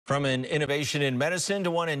From an innovation in medicine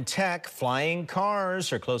to one in tech, flying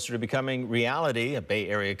cars are closer to becoming reality. A Bay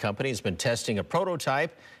Area company has been testing a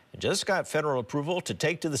prototype and just got federal approval to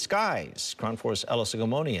take to the skies. KRON 4's Ella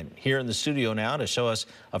Sigomonian here in the studio now to show us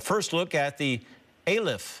a first look at the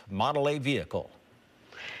ALIF Model A vehicle.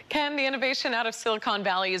 Ken, the innovation out of Silicon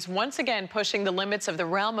Valley is once again pushing the limits of the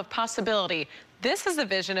realm of possibility. This is the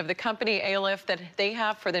vision of the company ALIF that they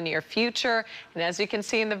have for the near future. And as you can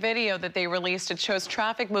see in the video that they released, it shows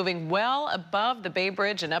traffic moving well above the Bay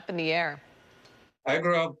Bridge and up in the air. I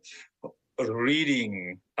grew up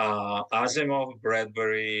reading Asimov,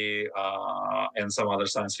 Bradbury, and some other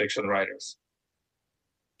science fiction writers.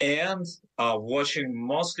 And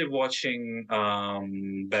mostly watching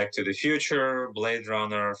Back to the Future, Blade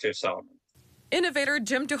Runner, Fifth Element. Innovator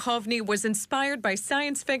Jim Duchovny was inspired by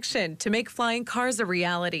science fiction to make flying cars a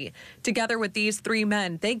reality. Together with these three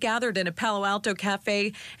men, they gathered in a Palo Alto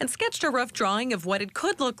cafe and sketched a rough drawing of what it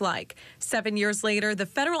could look like. 7 years later, the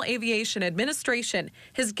Federal Aviation Administration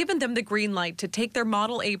has given them the green light to take their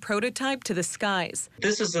Model A prototype to the skies.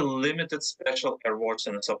 This is a limited special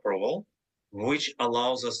airworthiness approval, which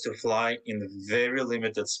allows us to fly in very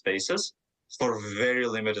limited spaces for very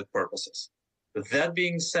limited purposes. That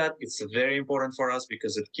being said, it's very important for us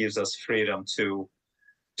because it gives us freedom to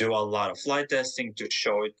do a lot of flight testing, to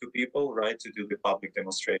show it to people, right, to do the public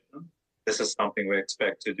demonstration. This is something we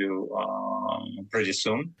expect to do pretty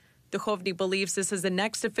soon. Duchovny believes this is the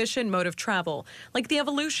next efficient mode of travel, like the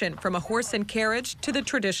evolution from a horse and carriage to the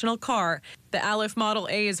traditional car. The ALIF Model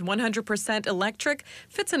A is 100% electric,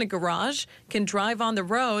 fits in a garage, can drive on the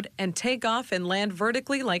road, and take off and land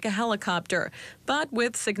vertically like a helicopter, but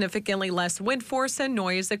with significantly less wind force and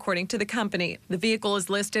noise, according to the company. The vehicle is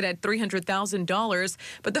listed at $300,000,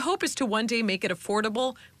 but the hope is to one day make it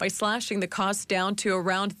affordable by slashing the cost down to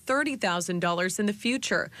around $30,000 in the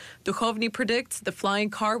future. Duchovny predicts the flying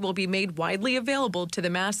car will be made widely available to the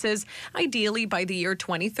masses, ideally by the year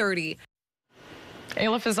 2030.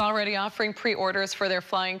 ALIF is already offering pre-orders for their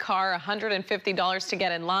flying car, $150 to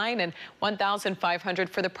get in line and $1,500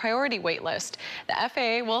 for the priority wait list. The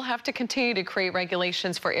FAA will have to continue to create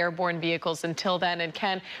regulations for airborne vehicles until then. And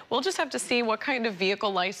Ken, we'll just have to see what kind of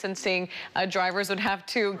vehicle licensing drivers would have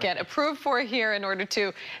to get approved for here in order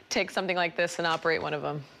to take something like this and operate one of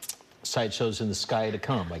them. Sideshows in the sky to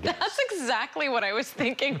come, I guess. That's exactly what I was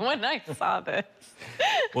thinking when I saw this.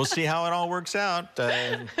 We'll see how it all works out. Love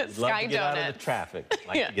to get out of the traffic.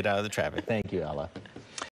 To get out of the traffic. Thank you, Ella.